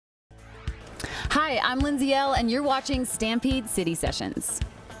Hi, I'm Lindsay L., and you're watching Stampede City Sessions.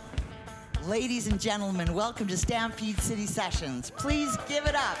 Ladies and gentlemen, welcome to Stampede City Sessions. Please give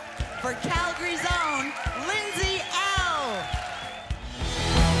it up for Calgary's own Lindsay L.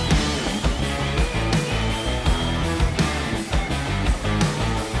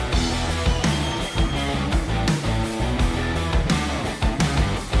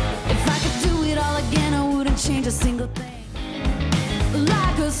 If I could do it all again, I wouldn't change a single thing.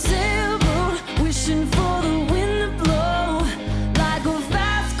 Like a sailboat, wishing for the wind to blow. Like a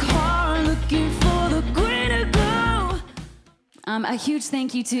fast car, looking for the green to go. A huge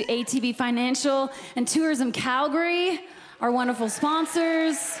thank you to ATB Financial and Tourism Calgary, our wonderful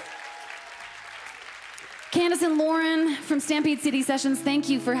sponsors. Candace and Lauren from Stampede City Sessions, thank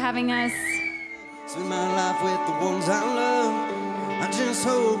you for having us. Spend my life with the ones I love. I just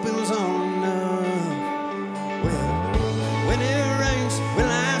hope it was on enough. Well, when it rains, will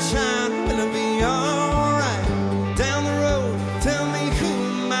I shine? Will it be alright? Down the road, tell me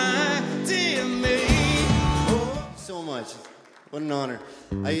who my dear me. Oh. So much. What an honor.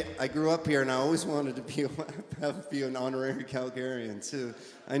 I grew up here and I always wanted to be an honorary Calgarian too.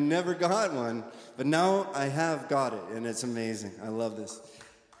 I never got one, but now I have got it and it's amazing. I love this.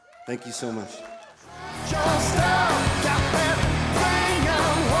 Thank you so much. Just got everything I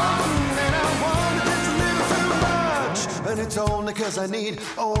want, and I want just a little too much. And it's only 'cause I need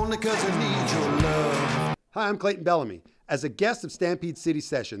your love. Hi, I'm Clayton Bellamy. As a guest of Stampede City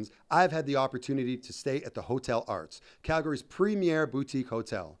Sessions, I've had the opportunity to stay at the Hotel Arts, Calgary's premier boutique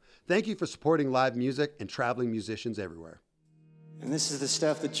hotel. Thank you for supporting live music and traveling musicians everywhere. And this is the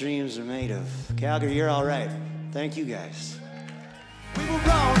stuff that dreams are made of. Calgary, you're all right. Thank you, guys. We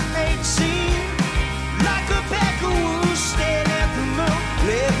were on 18, like a pack of wolves, staring at the moon,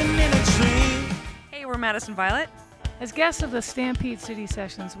 living in a dream. Hey, we're Madison Violet. As guests of the Stampede City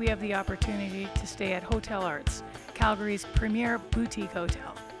Sessions, we have the opportunity to stay at Hotel Arts, Calgary's premier boutique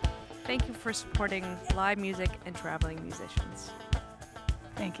hotel. Thank you for supporting live music and traveling musicians.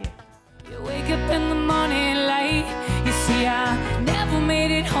 Thank you. You wake up in the morning late. You see, I never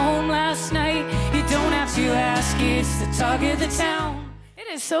made it home last night. You don't have to ask, it's the talk of the town. It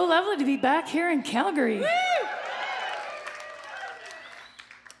is so lovely to be back here in Calgary.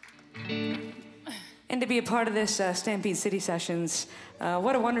 And to be a part of this Stampede City Sessions.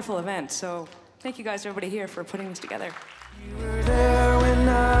 What a wonderful event. So thank you guys, everybody here, for putting this together. You were there when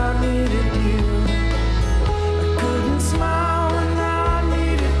I needed you. I couldn't smile when I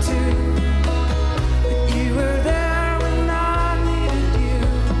needed to. But you were there when I needed you.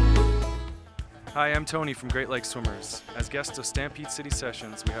 Hi, I'm Tony from Great Lakes Swimmers. As guests of Stampede City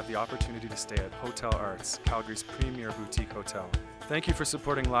Sessions, we have the opportunity to stay at Hotel Arts, Calgary's premier boutique hotel. Thank you for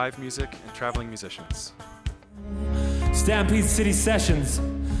supporting live music and traveling musicians. Stampede City Sessions,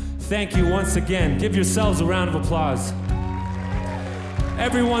 thank you once again. Give yourselves a round of applause.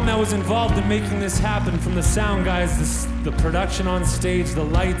 Everyone that was involved in making this happen, from the sound guys, the production on stage, the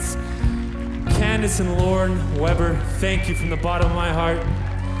lights, Candace and Lauren Weber, thank you from the bottom of my heart.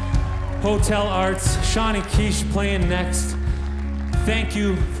 Hotel Arts, Shawnee Quiche playing next. Thank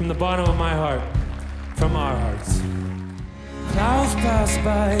you from the bottom of my heart, from our hearts. Clouds pass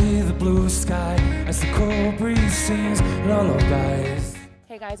by the blue sky as the cold breeze sings lullabies.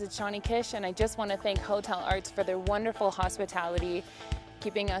 Hey guys, it's Shawnee Quiche, and I just want to thank Hotel Arts for their wonderful hospitality,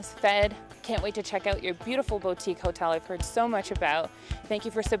 keeping us fed. Can't wait to check out your beautiful boutique hotel I've heard so much about. Thank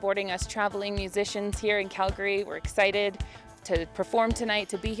you for supporting us traveling musicians here in Calgary. We're excited to perform tonight,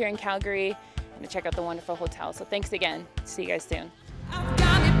 to be here in Calgary, and to check out the wonderful hotel. So thanks again. See you guys soon.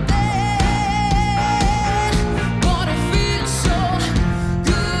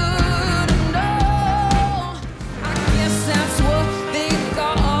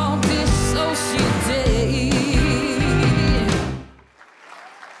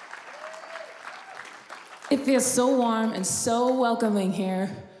 It feels so warm and so welcoming here.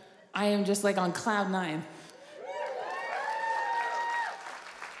 I am just like on cloud 9.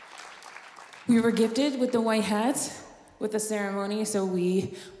 We were gifted with the white hats with the ceremony, so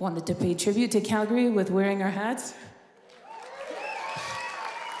we wanted to pay tribute to Calgary with wearing our hats.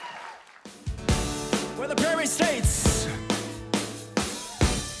 We're the Prairie States.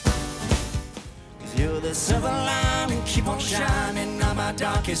 'Cause you're the silver lining, keep on shining on my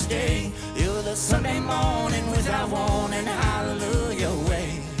darkest day. You're the Sunday morning without warning, hallelujah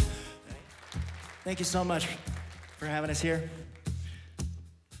way. Thank you so much for having us here.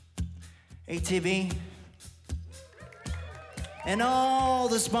 ATB, and all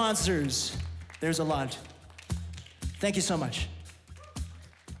the sponsors. There's a lot. Thank you so much.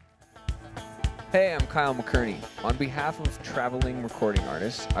 Hey, I'm Kyle McKerney. On behalf of traveling recording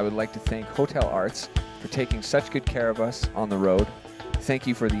artists, I would like to thank Hotel Arts for taking such good care of us on the road. Thank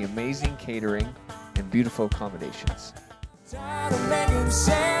you for the amazing catering and beautiful accommodations. Tired of making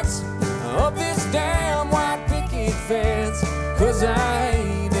sense of this damn white picket fence, 'cause I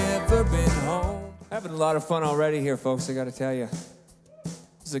ain't ever been home. Having a lot of fun already here, folks, I gotta tell you. This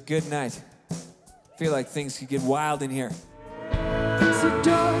is a good night. I feel like things could get wild in here. So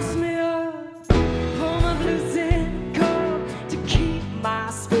dose me up, pull my blues in, coat to keep my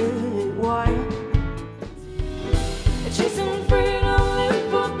spirit warm. Chasing freedom,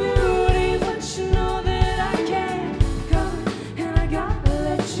 live for beauty, but you know that I can't come, and I gotta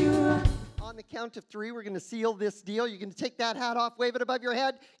let you run. On the count of 3, we're going to seal this deal. You're going to take that hat off, wave it above your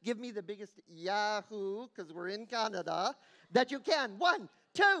head, give me the biggest Yahoo, because we're in Canada, that you can. 1,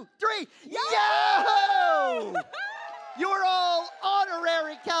 2, 3, Yahoo! You're all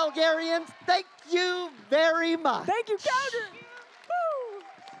honorary Calgarians. Thank you very much. Thank you, Calgary.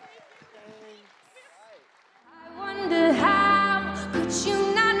 I wonder how could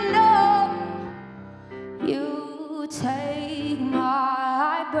you not know you take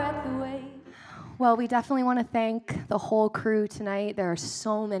my breath away. Well, we definitely want to thank the whole crew tonight. There are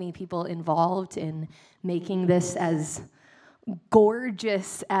so many people involved in making this as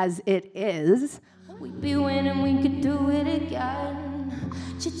gorgeous as it is. We'd be winning, we could do it again.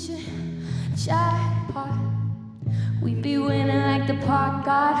 Jackpot. We'd be winning like the park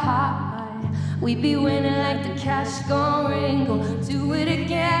got high. We'd be winning like the cash gon' ring. Go do it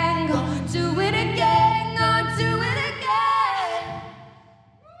again, go do